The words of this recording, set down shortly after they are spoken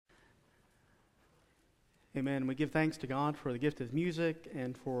Amen. We give thanks to God for the gift of music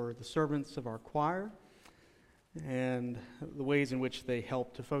and for the servants of our choir and the ways in which they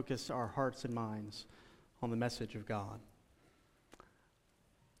help to focus our hearts and minds on the message of God.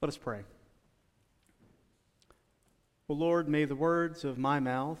 Let us pray. O Lord, may the words of my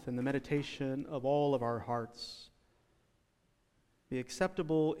mouth and the meditation of all of our hearts be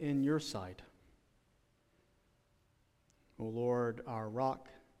acceptable in your sight. O Lord, our rock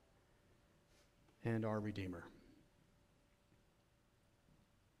and our Redeemer.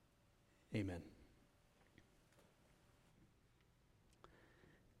 Amen.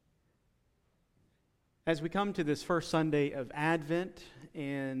 As we come to this first Sunday of Advent,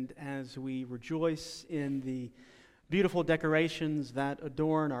 and as we rejoice in the beautiful decorations that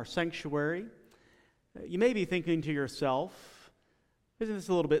adorn our sanctuary, you may be thinking to yourself, isn't this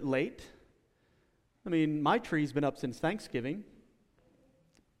a little bit late? I mean, my tree's been up since Thanksgiving.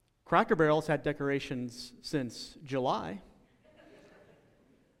 Cracker Barrel's had decorations since July.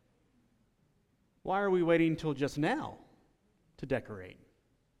 Why are we waiting until just now to decorate?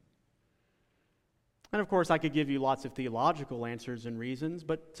 And of course, I could give you lots of theological answers and reasons,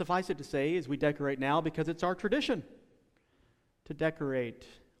 but suffice it to say is we decorate now because it's our tradition to decorate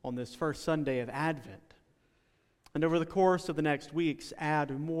on this first Sunday of Advent. And over the course of the next weeks,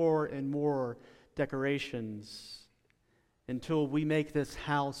 add more and more decorations until we make this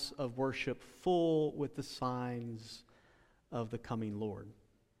house of worship full with the signs of the coming Lord.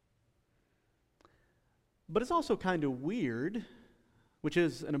 But it's also kind of weird, which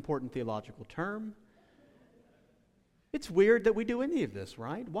is an important theological term. It's weird that we do any of this,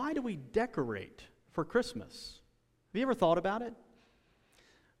 right? Why do we decorate for Christmas? Have you ever thought about it?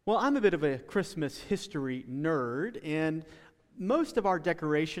 Well, I'm a bit of a Christmas history nerd, and most of our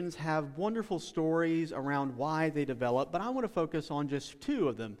decorations have wonderful stories around why they develop, but I want to focus on just two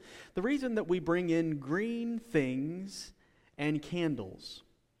of them. The reason that we bring in green things and candles.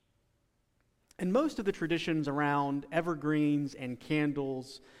 And most of the traditions around evergreens and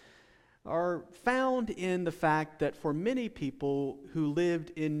candles are found in the fact that for many people who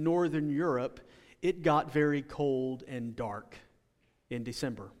lived in Northern Europe, it got very cold and dark in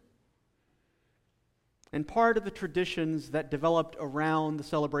December. And part of the traditions that developed around the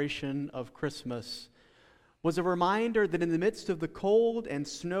celebration of Christmas was a reminder that in the midst of the cold and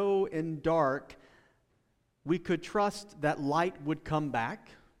snow and dark, we could trust that light would come back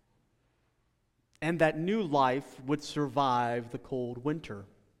and that new life would survive the cold winter.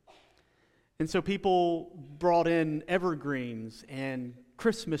 And so people brought in evergreens and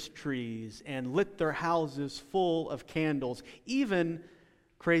Christmas trees and lit their houses full of candles, even,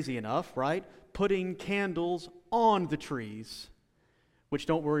 crazy enough, right, putting candles on the trees, which,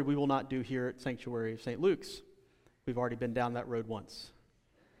 don't worry, we will not do here at Sanctuary of St. Luke's. We've already been down that road once.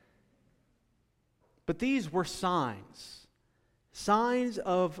 But these were signs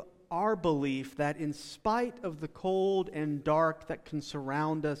of our belief that in spite of the cold and dark that can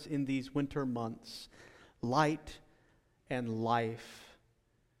surround us in these winter months, light and life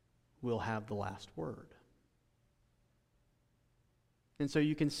will have the last word. And so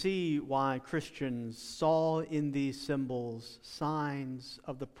you can see why Christians saw in these symbols signs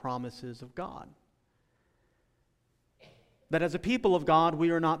of the promises of God. That as a people of God,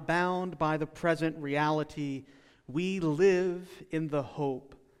 we are not bound by the present reality. We live in the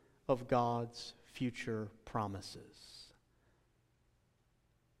hope of God's future promises.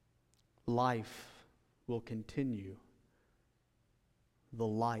 Life will continue. The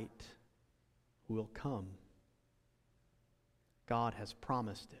light will come. God has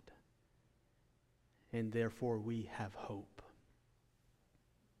promised it, and therefore we have hope.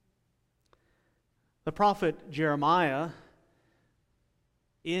 The prophet Jeremiah,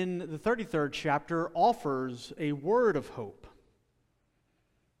 in the 33rd chapter, offers a word of hope.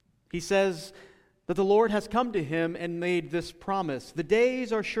 He says that the Lord has come to him and made this promise. The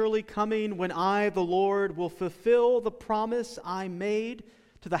days are surely coming when I, the Lord, will fulfill the promise I made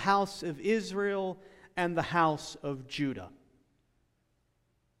to the house of Israel and the house of Judah.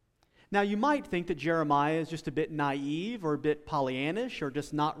 Now, you might think that Jeremiah is just a bit naive or a bit Pollyannish or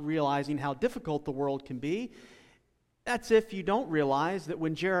just not realizing how difficult the world can be. That's if you don't realize that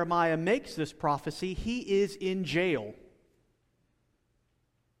when Jeremiah makes this prophecy, he is in jail.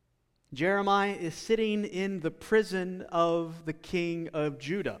 Jeremiah is sitting in the prison of the king of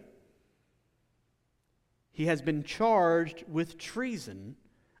Judah. He has been charged with treason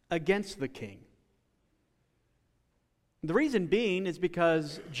against the king. The reason being is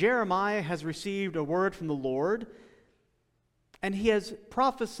because Jeremiah has received a word from the Lord, and he has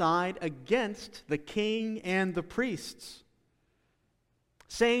prophesied against the king and the priests.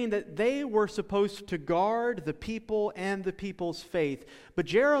 saying that they were supposed to guard the people and the people's faith. But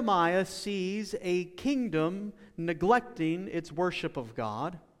Jeremiah sees a kingdom neglecting its worship of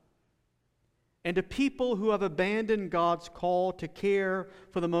God, and a people who have abandoned God's call to care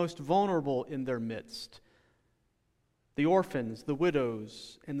for the most vulnerable in their midst, the orphans, the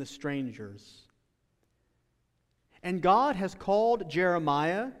widows, and the strangers. And God has called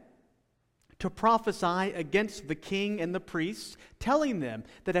Jeremiah to prophesy against the king and the priests, telling them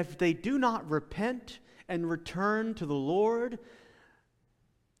that if they do not repent and return to the Lord,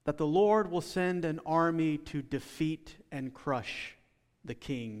 that the Lord will send an army to defeat and crush the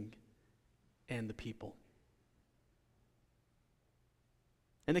king and the people.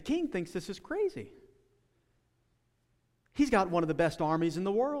 And the king thinks this is crazy. He's got one of the best armies in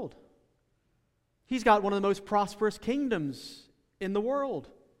the world. He's got one of the most prosperous kingdoms in the world.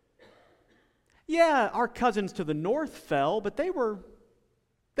 Yeah, our cousins to the north fell, but they were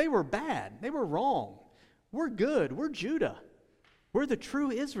bad. They were wrong. We're good. We're Judah. We're the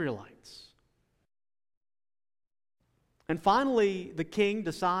true Israelites. And finally, the king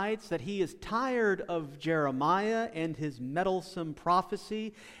decides that he is tired of Jeremiah and his meddlesome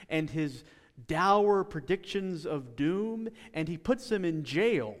prophecy and his dour predictions of doom, and he puts him in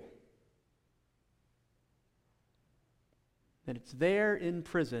jail. And it's there in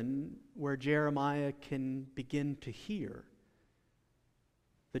prison where Jeremiah can begin to hear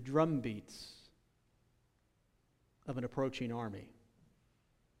the drumbeats of an approaching army,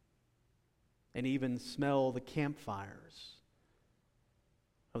 and even smell the campfires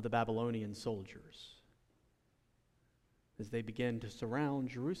of the Babylonian soldiers as they begin to surround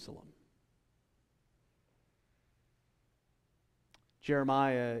Jerusalem.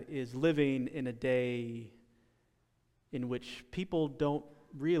 Jeremiah is living in a day in which people don't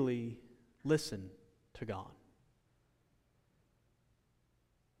really listen to God.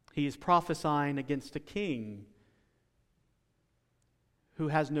 He is prophesying against a king who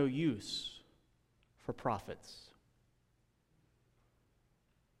has no use for prophets.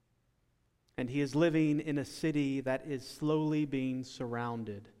 And he is living in a city that is slowly being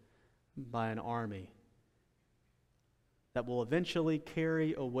surrounded by an army that will eventually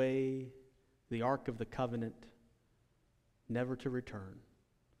carry away the Ark of the Covenant, never to return.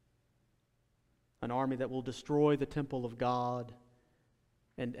 An army that will destroy the temple of God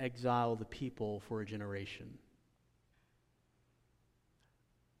and exile the people for a generation.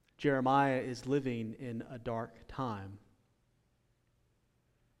 Jeremiah is living in a dark time.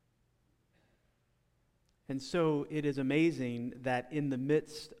 And so it is amazing that in the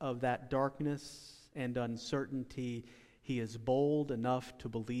midst of that darkness and uncertainty, he is bold enough to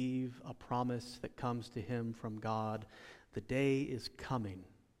believe a promise that comes to him from God. The day is coming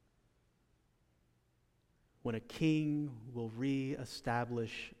when a king will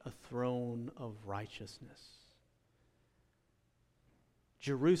reestablish a throne of righteousness.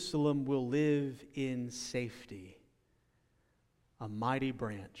 Jerusalem will live in safety. A mighty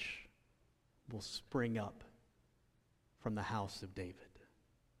branch will spring up from the house of David.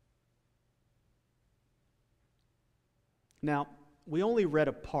 Now, we only read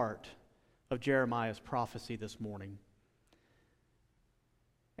a part of Jeremiah's prophecy this morning.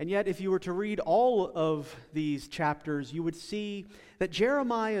 And yet, if you were to read all of these chapters, you would see that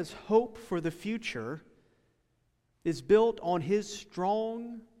Jeremiah's hope for the future is built on his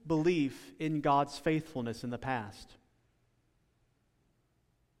strong belief in God's faithfulness in the past.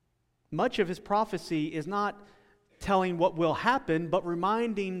 Much of his prophecy is not telling what will happen, but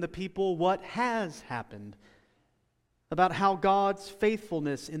reminding the people what has happened, about how God's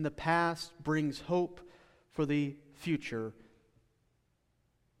faithfulness in the past brings hope for the future.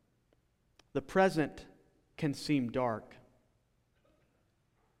 The present can seem dark,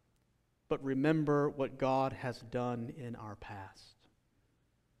 but remember what God has done in our past.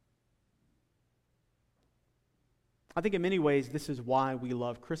 I think in many ways this is why we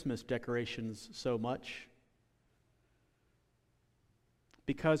love Christmas decorations so much,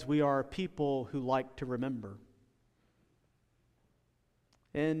 because we are people who like to remember.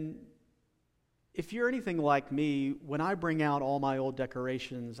 And if you're anything like me, when I bring out all my old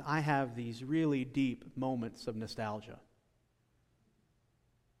decorations, I have these really deep moments of nostalgia.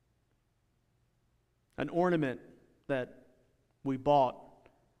 An ornament that we bought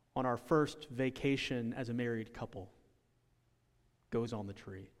on our first vacation as a married couple goes on the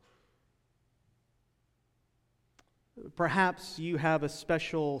tree. Perhaps you have a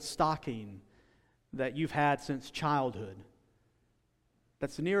special stocking that you've had since childhood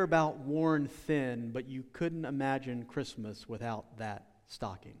that's near about worn thin, but you couldn't imagine Christmas without that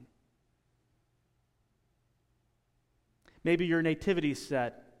stocking. Maybe your nativity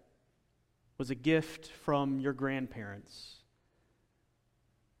set was a gift from your grandparents.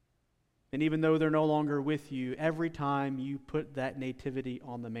 And even though they're no longer with you, every time you put that nativity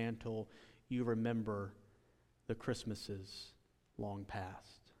on the mantle, you remember the Christmases long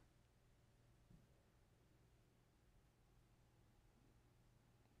past.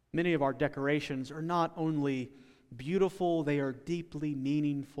 Many of our decorations are not only beautiful, they are deeply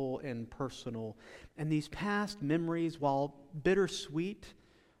meaningful and personal. And these past memories, while bittersweet,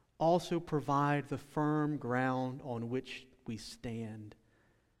 also provide the firm ground on which we stand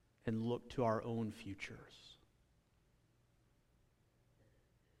and look to our own futures.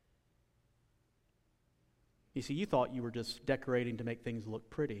 You see, you thought you were just decorating to make things look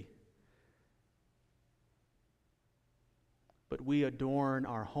pretty. But we adorn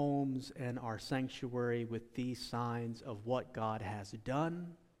our homes and our sanctuary with these signs of what God has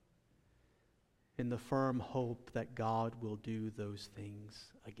done, in the firm hope that God will do those things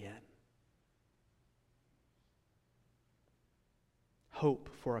again. Hope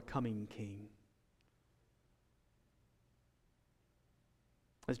for a coming king.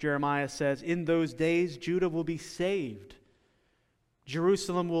 As Jeremiah says, in those days Judah will be saved.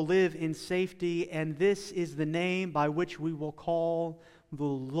 Jerusalem will live in safety, and this is the name by which we will call the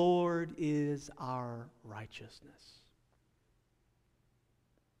Lord is our righteousness.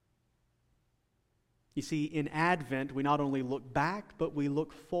 You see, in Advent, we not only look back, but we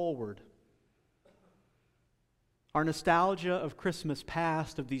look forward. Our nostalgia of Christmas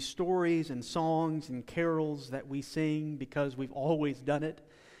past, of these stories and songs and carols that we sing because we've always done it,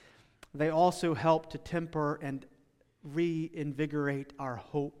 they also help to temper and reinvigorate our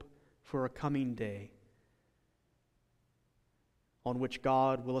hope for a coming day on which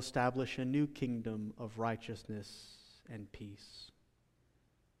God will establish a new kingdom of righteousness and peace.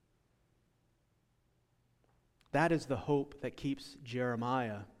 That is the hope that keeps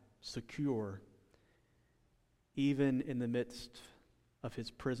Jeremiah secure, even in the midst of his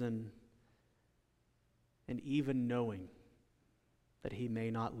prison, and even knowing that he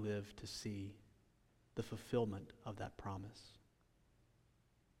may not live to see the fulfillment of that promise.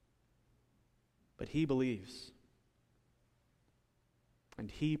 But he believes, and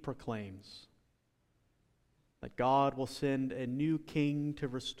he proclaims that God will send a new king to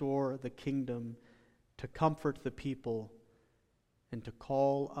restore the kingdom, to comfort the people, and to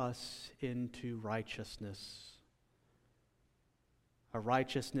call us into righteousness. A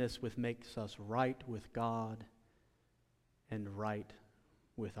righteousness which makes us right with God and right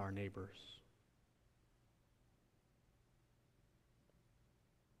with our neighbors.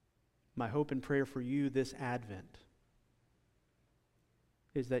 My hope and prayer for you this Advent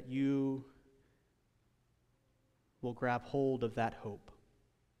is that you will grab hold of that hope,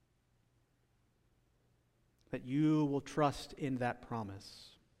 that you will trust in that promise,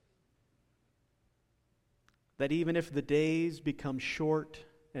 that even if the days become short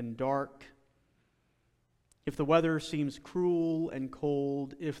and dark, if the weather seems cruel and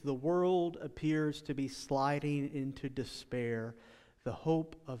cold, if the world appears to be sliding into despair, the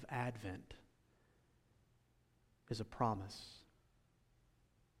hope of Advent is a promise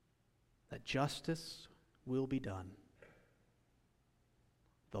that justice will be done.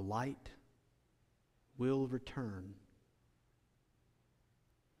 The light will return.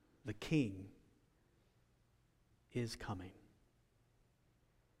 The King is coming.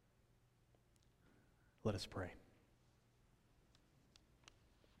 Let us pray.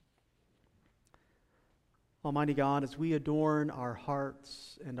 Almighty God, as we adorn our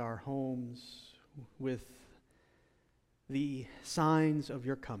hearts and our homes with the signs of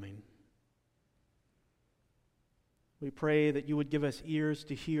your coming, we pray that you would give us ears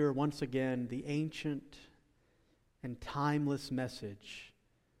to hear once again the ancient and timeless message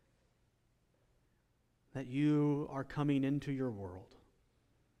that you are coming into your world,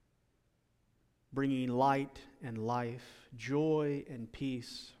 bringing light and life, joy and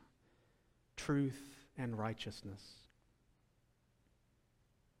peace, truth and righteousness.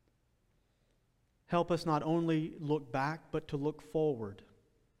 Help us not only look back, but to look forward,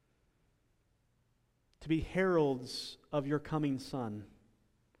 to be heralds of your coming Son,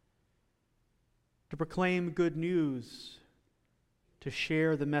 to proclaim good news, to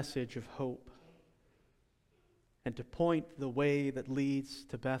share the message of hope, and to point the way that leads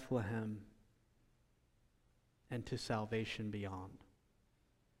to Bethlehem and to salvation beyond.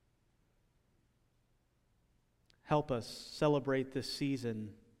 Help us celebrate this season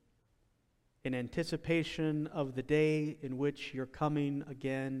in anticipation of the day in which your coming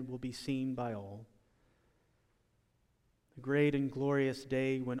again will be seen by all. The great and glorious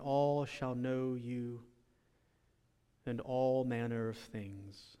day when all shall know you and all manner of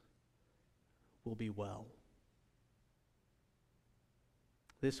things will be well.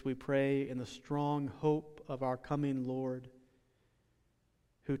 This we pray in the strong hope of our coming Lord,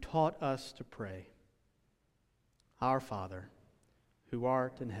 who taught us to pray. Our Father, who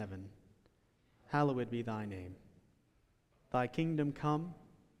art in heaven, hallowed be thy name. Thy kingdom come,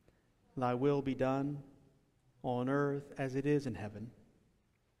 thy will be done, on earth as it is in heaven.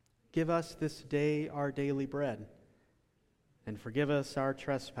 Give us this day our daily bread, and forgive us our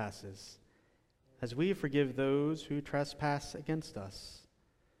trespasses, as we forgive those who trespass against us.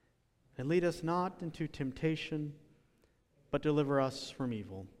 And lead us not into temptation, but deliver us from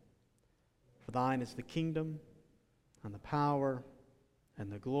evil. For thine is the kingdom, and the power,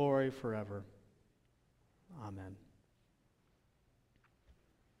 and the glory forever. Amen.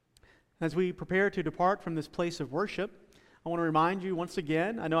 As we prepare to depart from this place of worship, I want to remind you once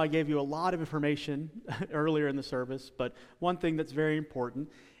again, I know I gave you a lot of information earlier in the service, but one thing that's very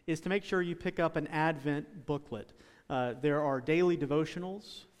important is to make sure you pick up an Advent booklet. There are daily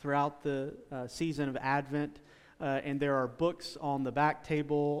devotionals throughout the season of Advent, and there are books on the back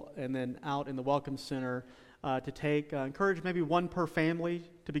table and then out in the Welcome Center to take. Encourage maybe one per family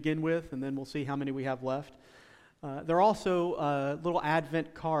to begin with, and then we'll see how many we have left. There are also little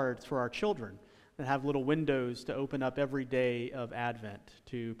Advent cards for our children that have little windows to open up every day of Advent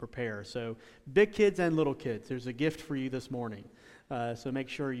to prepare. So big kids and little kids, there's a gift for you this morning. So make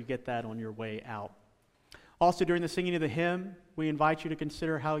sure you get that on your way out. Also, during the singing of the hymn, we invite you to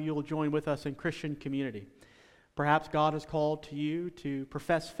consider how you'll join with us in Christian community. Perhaps God has called to you to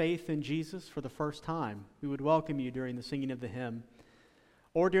profess faith in Jesus for the first time. We would welcome you during the singing of the hymn.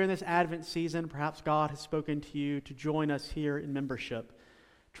 Or during this Advent season, perhaps God has spoken to you to join us here in membership,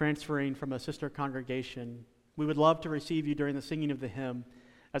 transferring from a sister congregation. We would love to receive you during the singing of the hymn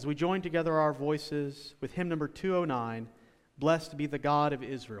as we join together our voices with hymn number 209, Blessed be the God of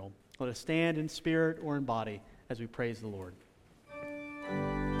Israel. Let us stand in spirit or in body as we praise the Lord.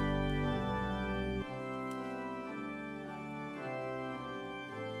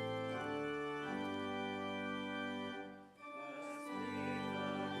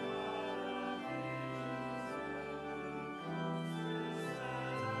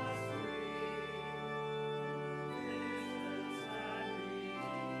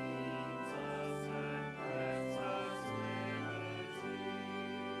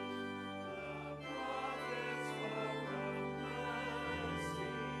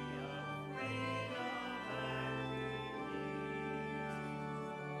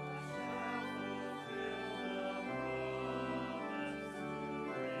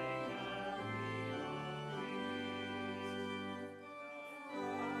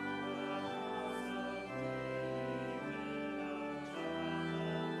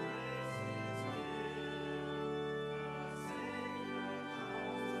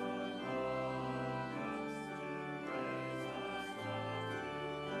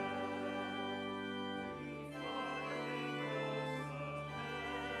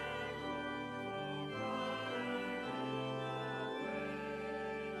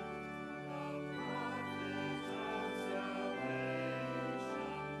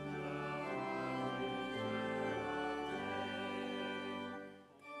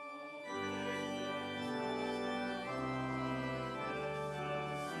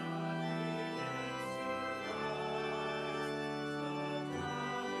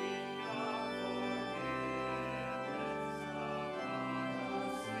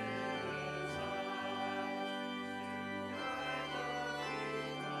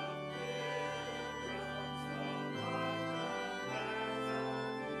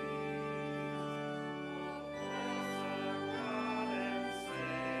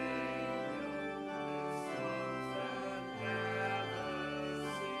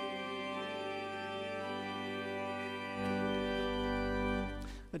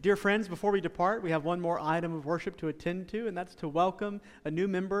 Dear friends, before we depart, we have one more item of worship to attend to, and that's to welcome a new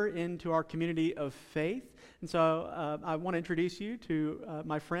member into our community of faith. And so I want to introduce you to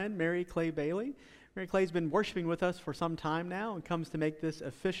my friend, Mary Clay Bailey. Mary Clay's been worshiping with us for some time now and comes to make this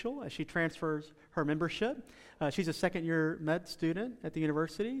official as she transfers her membership. She's a second-year med student at the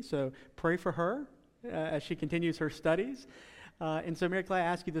university, so pray for her as she continues her studies. And so, Mary Clay, I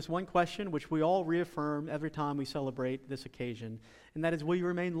ask you this one question, which we all reaffirm every time we celebrate this occasion, and that is, will you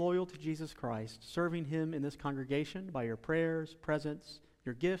remain loyal to Jesus Christ, serving Him in this congregation by your prayers, presence,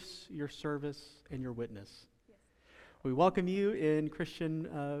 your gifts, your service, and your witness? Yes. We welcome you in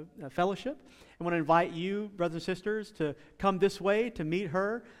Christian fellowship. I want to invite you, brothers and sisters, to come this way to meet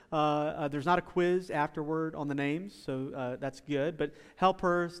her. There's not a quiz afterward on the names, so that's good. But help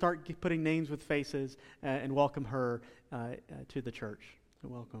her start putting names with faces and welcome her to the church. So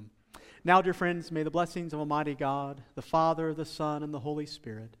welcome. Now, dear friends, may the blessings of Almighty God, the Father, the Son, and the Holy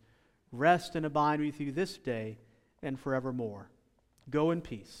Spirit rest and abide with you this day and forevermore. Go in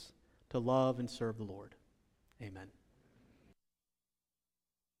peace to love and serve the Lord. Amen.